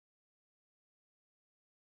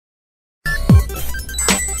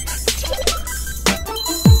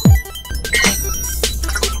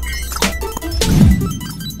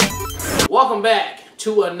Welcome back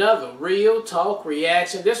to another Real Talk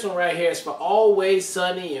reaction. This one right here is for Always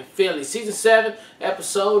Sunny in Philly. Season 7,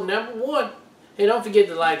 episode number 1. Hey, don't forget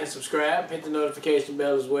to like and subscribe. Hit the notification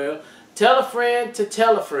bell as well. Tell a friend to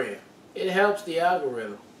tell a friend. It helps the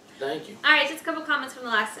algorithm. Thank you. Alright, just a couple comments from the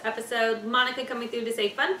last episode. Monica coming through to say,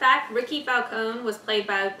 fun fact, Ricky Falcone was played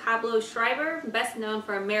by Pablo Schreiber, best known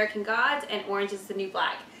for American Gods and Orange is the New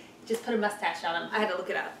Black. Just put a mustache on him. I had to look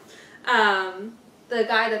it up. The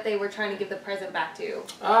guy that they were trying to give the present back to.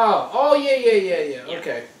 Oh, yeah.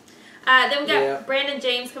 Okay. Then we got Brandon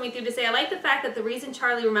James coming through to say, I like the fact that the reason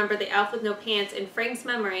Charlie remembered the elf with no pants in Frank's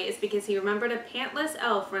memory is because he remembered a pantless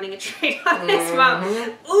elf running a train on his mouth.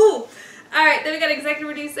 Ooh! Alright, then we got executive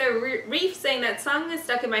producer Reef saying that song has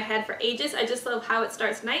stuck in my head for ages. I just love how it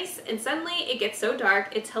starts nice and suddenly it gets so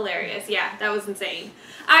dark. It's hilarious. Yeah, that was insane.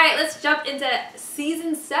 Alright, let's jump into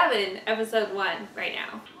season 7, episode 1 right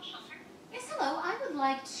now. Yes, hello. I would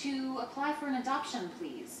like to apply for an adoption,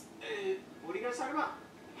 please. What are you guys talking about?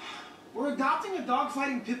 We're adopting a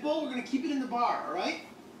dog-fighting pit bull. We're going to keep it in the bar, all right?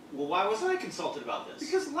 Well, why wasn't I consulted about this?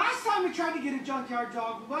 Because last time we tried to get a junkyard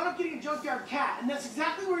dog, we wound up getting a junkyard cat, and that's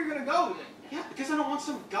exactly where you're going to go with it. Yeah, because I don't want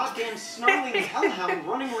some goddamn snarling hellhound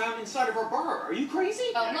running around inside of our bar. Are you crazy?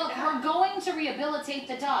 Oh, look, we're going to rehabilitate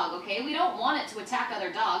the dog, okay? We don't want it to attack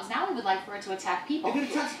other dogs. Now we would like for it to attack people. If it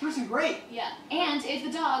attacks a person, great. Yeah, and if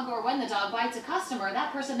the dog, or when the dog bites a customer,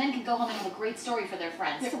 that person then can go home and have a great story for their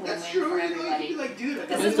friends. It's a win-win That's true. for You know, everybody. you could be like, dude,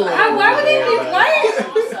 Why would they be what?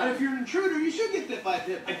 Awesome. if you're an intruder, you should get bit by a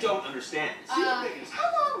pit bull. I don't understand. How long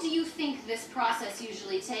do you think this process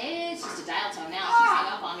usually takes? It's just a dial tone now. She's hung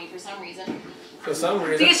up on me for some reason. For some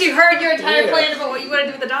reason. Because you heard your entire plan about what you want to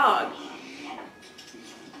do with the dog.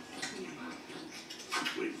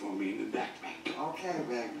 Wait for me in the backpack. Okay,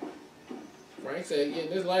 baby. Frank said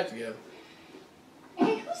getting his life together.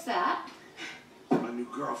 Hey, who's that? My new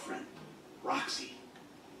girlfriend, Roxy.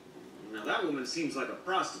 Now that woman seems like a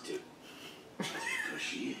prostitute. Because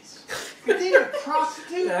she is. You think a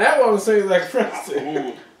prostitute? Now that one seems like a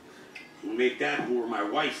prostitute. We'll make that whore my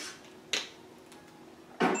wife.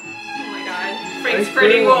 Oh my god. Frank's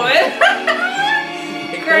Pretty Woman.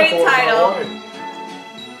 Great title.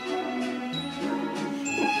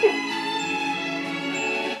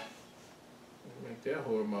 Make that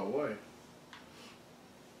whore my wife.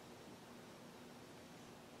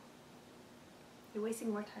 You're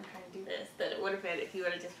wasting more time trying to do this than it would have been if you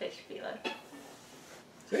would have just finished Fila.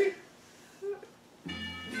 See? You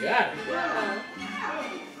got it. Yeah.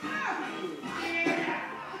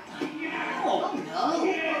 Oh, no.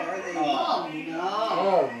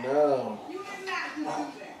 Oh, no.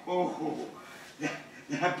 Oh,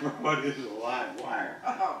 that broad is a live wire.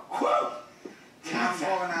 I'm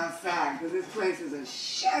going outside because this place is a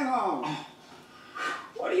shithole.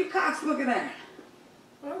 What are you cocks looking at?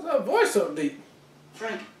 Why's that voice so deep?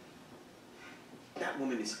 Frank, that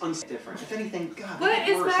woman is different. If anything, God, What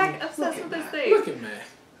is worse. Mac obsessed with this thing? Look at Mac.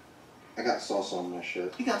 I got salsa on my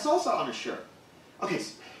shirt. He got salsa on his shirt. Okay,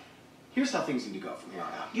 so here's how things need to go from here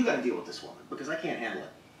on out. You got to deal with this woman because I can't handle it.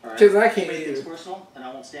 All right? Because I can't Make things either. personal, and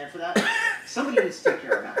I won't stand for that. Somebody needs to take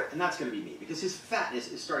care of Mac, and that's going to be me because his fatness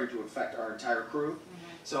is starting to affect our entire crew.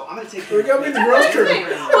 So I'm going to take care We're going to be the girls' crew.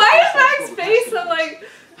 Why is Mac's face so like...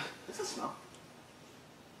 What's that smell?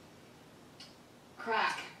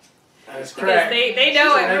 Crack. That's Because crack. they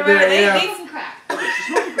know it. Right Remember, there, they yeah. Smoking crack. Okay, she's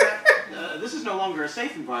smoking crack. This is no longer a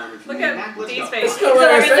safe environment for Look me. at Mac, let's Dee's go. face. Let's go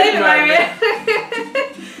where It's it's safe environment.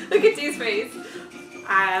 Look at Dee's face.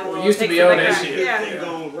 I will We used to take be some on of that crack. shit. Yeah. Thing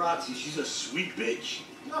going with Roxy, she's a sweet bitch.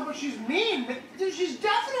 No, but she's mean. But dude, she's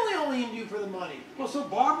definitely only into you for the money. Well, so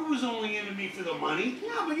Barbara was only into me for the money.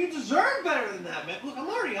 Yeah, but you deserve better than that, man. Look, I'm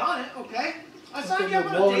already on it, okay? I Look signed at you up the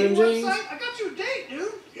on a ball dating and jeans. website. I got you a date,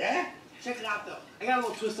 dude. Yeah? Check it out, though. I got a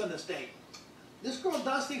little twist on this date. This girl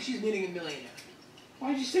does think she's meeting a millionaire.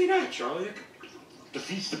 Why'd you say that, Charlie? That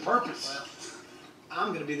defeats the purpose. Well, I'm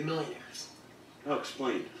going to be the millionaire. I'll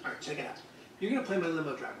explain. All right, check it out. You're going to play my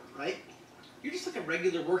limo driver, right? You're just like a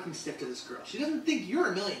regular working stiff to this girl. She doesn't think you're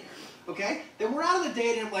a millionaire, okay? Then we're out of the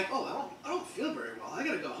date, and I'm like, oh, I don't feel very well. I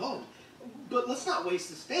got to go home. But let's not waste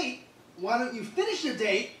this date. Why don't you finish the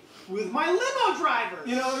date with my limo driver?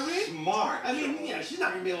 You know what I mean? Smart. I mean, yeah, she's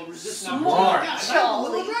not going to be able to resist now. Smart. Yeah, is that a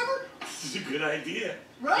limo driver? This is a good idea.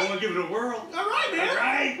 Right? I'm gonna give it a whirl. All right, man. All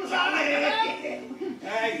right. What's up, man?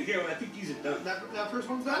 Hey, here, I think these are done. That first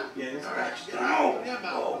one's done? Yeah, this All right. is Get Ow. it out.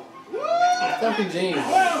 Oh. Woo! Funky jeans.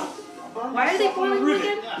 Why are they boiling them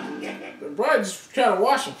again? Yeah. The bride just trying to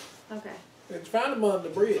wash them. Okay. They found them on the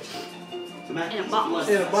bridge. So Mac, In a box.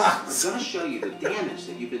 In a box. I'm going to show you the damage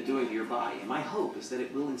that you've been doing to your body, and my hope is that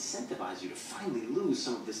it will incentivize you to finally lose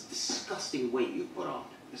some of this disgusting weight you've put on.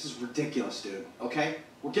 This is ridiculous, dude. Okay?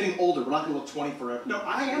 We're getting older. We're not gonna look 20 forever. No,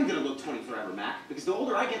 I am gonna look 20 forever, Mac, because the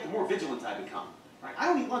older I get, the more vigilant I become. Right? I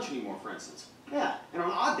don't eat lunch anymore, for instance. Yeah, and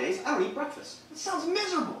on odd days, I don't eat breakfast. It sounds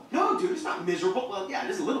miserable. No, dude, it's not miserable. Well, yeah,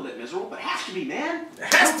 it is a little bit miserable, but it has to be, man.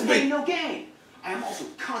 It has to be. No pain, no gain. I am also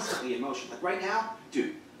constantly in motion. Like right now,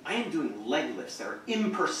 dude, I am doing leg lifts that are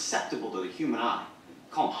imperceptible to the human eye.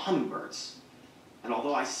 Call them hummingbirds. And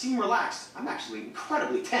although I seem relaxed, I'm actually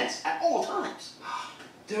incredibly tense at all times.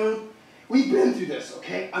 Dude, we've been through this,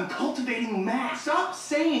 okay? I'm cultivating mass. Stop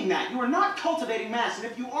saying that. You are not cultivating mass. And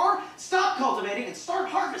if you are, stop cultivating and start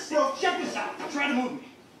harvesting. Bro, check this out. Try to move me.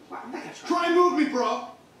 Wow, I'm not gonna try. Try and move me, bro.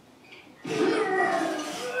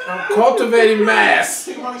 I'm cultivating mass.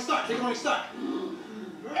 Take a running start. Take a running start.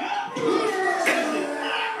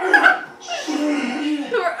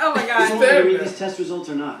 Oh my god. He's standing there. These test results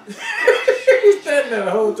are not. He's standing there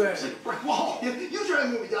the whole time. Brick wall. You try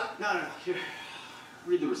and move me, Doc. No. Here,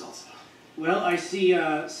 read the results. Well, I see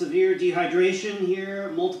severe dehydration here,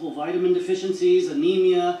 multiple vitamin deficiencies,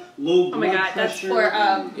 anemia, low blood Oh my god, that's pressure. for,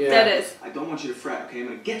 that is. I don't want you to fret, okay? I'm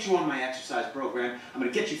gonna get you on my exercise program. I'm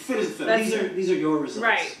gonna get you fit as a fiddle. These are your results,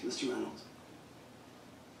 Right. Mr. Reynolds.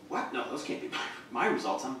 What? No, those can't be my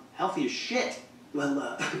results. I'm healthy as shit.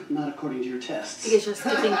 Well, not according to your tests. Because you're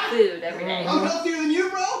skipping food every day. I'm healthier than you,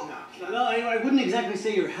 bro. No. Well, I wouldn't exactly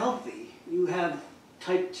say you're healthy. You have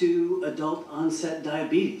type 2 adult onset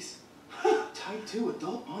diabetes. Type 2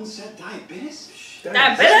 adult onset diabetes?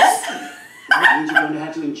 Diabetes? That means you're going to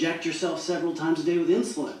have to inject yourself several times a day with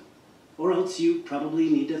insulin. Or else you probably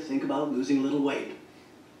need to think about losing a little weight.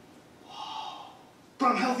 But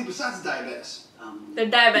I'm healthy besides the diabetes. They're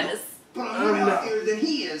diabetes. But I'm more healthier than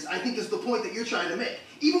he is, I think is the point that you're trying to make.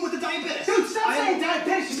 Even with the diabetes. Dude, stop saying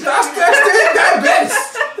diabetes. Stop saying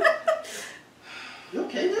diabetes. You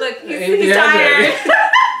okay, man? Look, Hey, he's yeah, tired.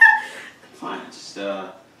 Fine, just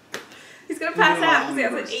He's gonna pass out because he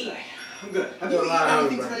hasn't eaten. I'm good. Have you eaten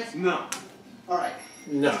anything Right. today? No. Alright.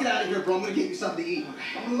 No. Let's get out of here, bro. I'm gonna get you something to eat.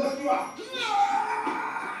 I'm gonna lift you up.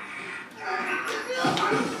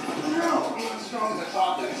 No, I'm not strong as I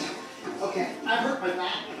thought this. Okay, I hurt my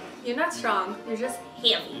back. You're not strong. You're just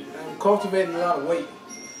heavy. I'm cultivating a lot of weight.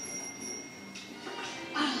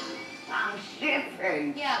 I'm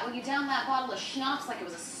shivering. Yeah, well, you downed that bottle of schnapps like it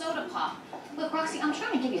was a soda pop. Look, Roxy, I'm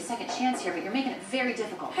trying to give you a second chance here, but you're making it very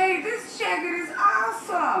difficult. Hey, this jacket is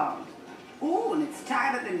awesome. Ooh, and it's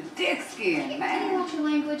tighter than dick skin, Can you man. watch your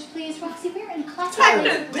language, please, Roxy? We're in class. Tighter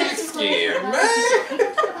than dick skin, man.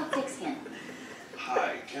 Don't talk about dick skin.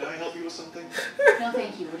 Hi, can I help you with something? No,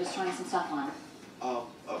 thank you. We're just trying some stuff on.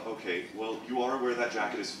 Okay. Well, you are aware that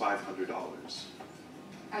jacket is $500.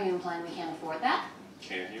 Are you implying we can't afford that?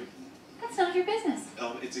 Can you? That's none of your business.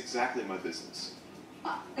 It's exactly my business.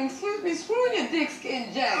 Excuse me, screw your dick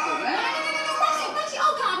skin jacket, man. Roxy,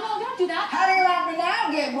 oh God, no, don't do that. How do you like me now,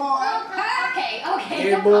 gay boy? Huh? Okay, Hey,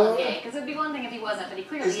 don't boy. call him gay, because it'd be one thing if he wasn't, but he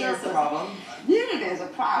clearly is. Is there a problem? Yeah, there's a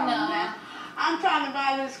problem, No. man. I'm trying to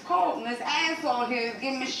buy this coat, and this asshole here is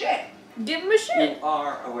giving me shit. Give him a shit. You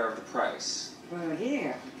are aware of the price. Well,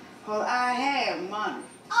 yeah. Well, I have money.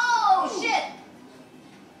 Oh, shit!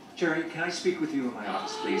 Jerry, can I speak with you in my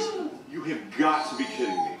office, please? You have got to be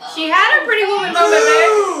kidding me. She had a pretty woman moment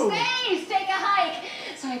there. Space, take a hike!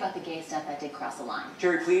 Sorry about the gay stuff, that did cross the line.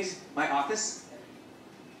 Jerry, please, my office.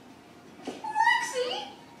 Roxy!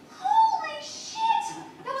 Holy shit!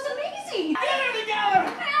 That was amazing! Get her together!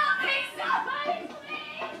 Help me, somebody,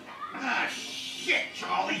 please! Ah, shit,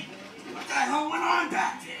 Charlie. What the hell went on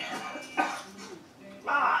back there?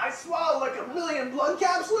 I swallowed like 1 million blood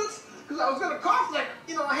capsules because I was gonna cough like,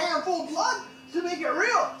 a handful of blood to make it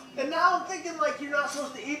real. And now I'm thinking like you're not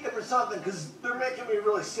supposed to eat them or something because they're making me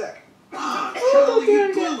really sick. Ah, Charlie,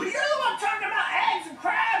 you blew it. You're the one talking about eggs and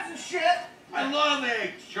crabs and shit. I love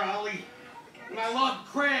eggs, Charlie. And I love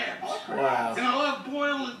crabs. Wow. And I love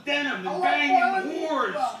boiling denim I and love banging boiling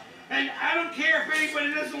whores. And I don't care if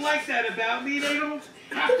anybody doesn't like that about me. They don't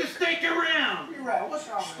have to stick around. You're right. What's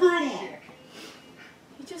wrong with Screw that 'em. shit?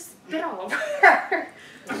 He just spit all over her.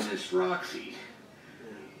 I'm this Roxy.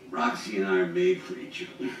 Roxy and I are made for each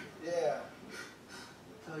other. Yeah.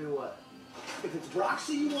 Tell you what. If it's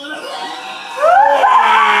Roxy you want to...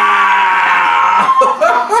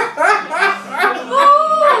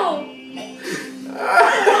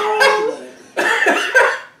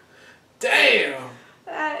 Damn.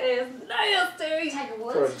 That is nasty. Tiger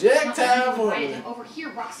Woods. Projectile Not woman. him over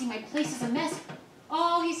here, Roxy. My place is a mess.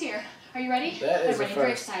 Oh, he's here. Are you ready? That is I'm a ready.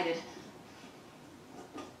 Very first. excited.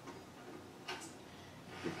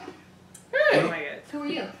 Oh Hey. my god. Who are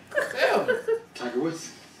you? Tell me. Tiger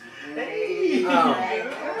Woods. Hey! Oh,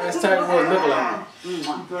 that's Tiger Woods look like.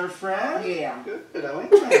 Mwah. You got a friend? Yeah. Good, I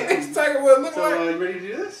like that. He's talking what it looks So, like. you ready to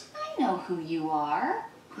do this? I know who you are.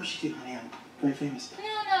 Of course you do, honey. I'm very famous. No.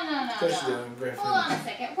 Of course you do. Very Hold on a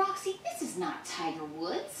second. Roxy, this is not Tiger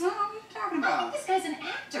Woods. So, what are you talking I about? think this guy's an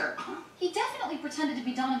actor. He definitely pretended to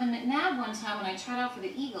be Donovan McNabb one time when I tried out for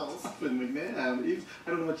the Eagles. With McNabb. I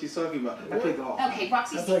don't know what she's talking about. I play golf. Okay,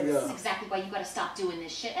 Roxy, I see, think, this is exactly why you gotta stop doing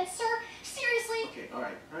this shit. And sir, seriously? Okay,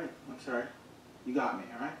 alright. I'm sorry. You got me,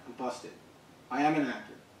 alright? I'm busted. I am an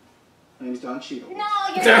actor. My name's Don Cheadle. No,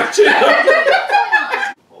 you're Don not. Cheadle. What's going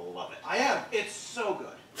on? Oh, love it. I am. It's so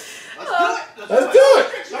good. Let's do it. Let's do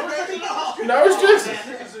it. No restrictions. No restrictions.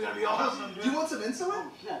 Man, this is gonna be awesome. Do you want some insulin?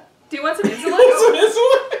 Do you want some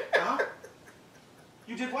insulin? Huh?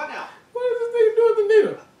 You did what now? What does this nigga do with the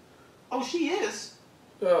needle? Oh, she is.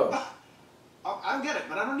 Oh. I'll get it,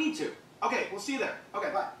 but I don't need to. Okay, we'll see you there.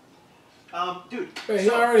 Okay, bye. Dude. Wait, he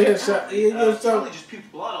already had shot. Charlie just puked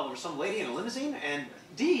blood all over some lady in a limousine, and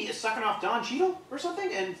Dee is sucking off Don Cheadle or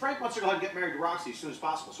something, and Frank wants to go ahead and get married to Roxy as soon as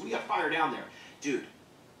possible, so we got fire down there. Dude,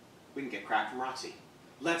 we can get crack from Roxy.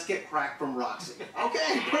 Let's get crack from Roxy.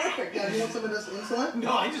 Okay, perfect. Yeah, you want some of this insulin?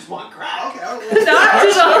 No, I just want crack. Okay,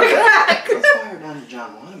 Let's fire down to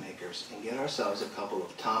John Wanamaker's and get ourselves a couple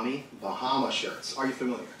of Tommy Bahama shirts. Are you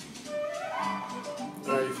familiar?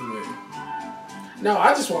 Are you familiar? No,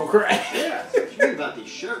 I just want crack. Yeah, what you mean about these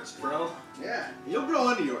shirts, bro? Yeah, you'll grow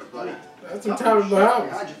into yours, buddy. That's some Tommy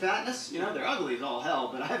Bahamas. How'd your fatness? You know, they're ugly as all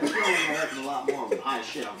hell, but I have a feeling they're hurting a lot more with high as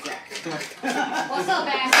shit on crack. What's up,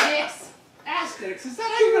 ass dicks? Ass sticks? Is that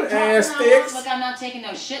how you're gonna talk? Ass No, sticks. look, I'm not taking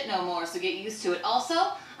no shit no more, so get used to it. Also,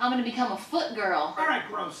 I'm gonna become a foot girl. Alright,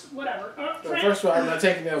 gross. Whatever. Well, first of all, I'm not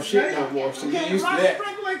taking no shit no more, so get used to Roxy, that.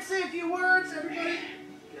 Frank would like to say a few words, everybody.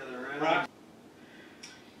 Right.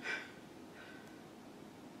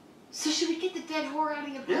 So should we get the dead whore out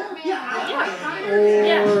of your apartment?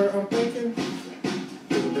 Or I'm thinking,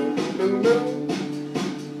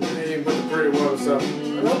 hey, put the pretty one or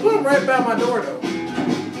something. And I'll put them right by my door though.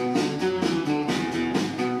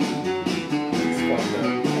 It's fucked up.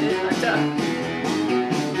 It is fucked up.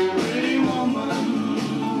 Pretty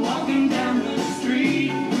woman, walking down the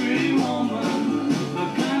street. Pretty woman, the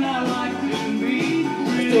kind I like to meet.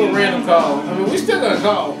 Let's do a random call. I mean, we still gonna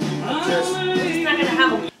call. Just, It's not gonna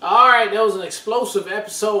happen. Alright, that was an explosive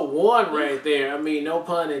episode 1 right there. I mean, no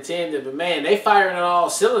pun intended, but man, they firing on all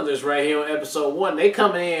cylinders right here on episode 1. They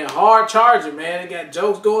coming in hard charging, man. They got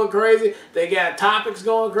jokes going crazy. They got topics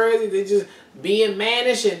going crazy. They just being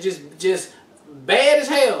mannish and just bad as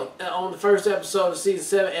hell on the first episode of season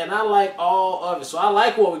 7. And I like all of it. So I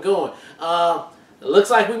like where we're going. It looks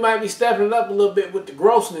like we might be stepping it up a little bit with the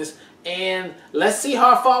grossness. And let's see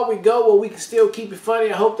how far we go where we can still keep it funny.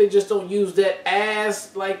 I hope they just don't use that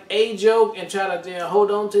as like a joke and try to hold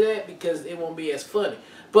on to that, because it won't be as funny.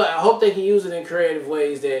 But I hope they can use it in creative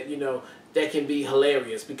ways that, you know, that can be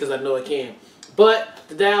hilarious, because I know it can. But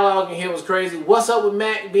the dialogue in here was crazy. What's up with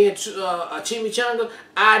Mac being a chimichanga?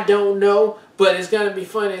 I don't know, but it's gonna be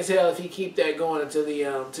funny as hell if he keep that going until he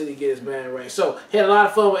get his band right. So had a lot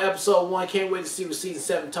of fun with episode 1. Can't wait to see what season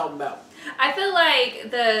 7 talking about. I feel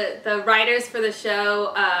like the writers for the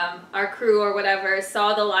show, our crew or whatever,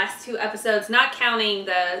 saw the last 2 episodes, not counting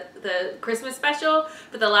the Christmas special,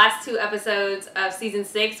 but the last 2 episodes of season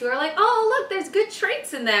 6. We were like, oh look, there's good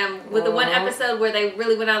traits in them. With the one episode where they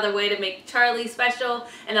really went out of their way to make Charlie special,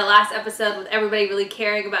 and the last episode with everybody really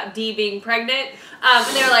caring about Dee being pregnant.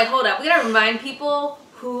 And they were like, hold up, we gotta remind people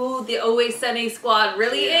who the Always Sunny squad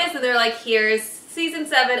really is. And they're like, here's season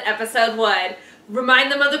 7, episode 1.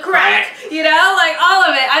 Remind them of the crack, you know, like all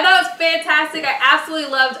of it. I thought it was fantastic. I absolutely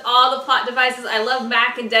loved all the plot devices. I love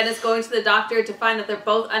Mac and Dennis going to the doctor to find that they're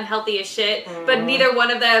both unhealthy as shit, but neither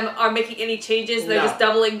one of them are making any changes. They're just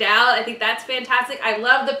doubling down. I think that's fantastic. I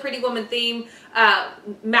love the Pretty Woman theme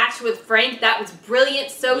matched with Frank. That was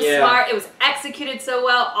brilliant, so smart. It was executed so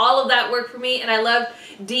well. All of that worked for me, and I loved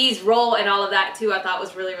Dee's role and all of that too. I thought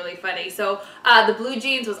was really, really funny. So the blue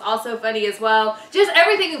jeans was also funny as well. Just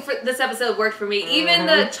everything for this episode worked for me. Even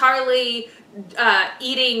the Charlie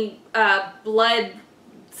eating blood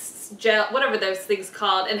gel, whatever those things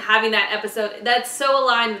called, and having that episode, that's so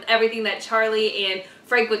aligned with everything that Charlie and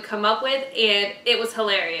Frank would come up with, and it was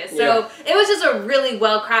hilarious. So it was just a really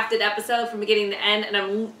well-crafted episode from beginning to end, and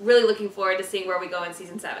I'm really looking forward to seeing where we go in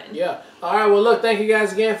season 7. Yeah. All right. Well, look, thank you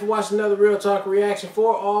guys again for watching another Real Talk reaction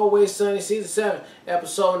for Always Sunny season 7,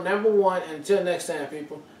 episode number 1. And until next time,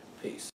 people, peace.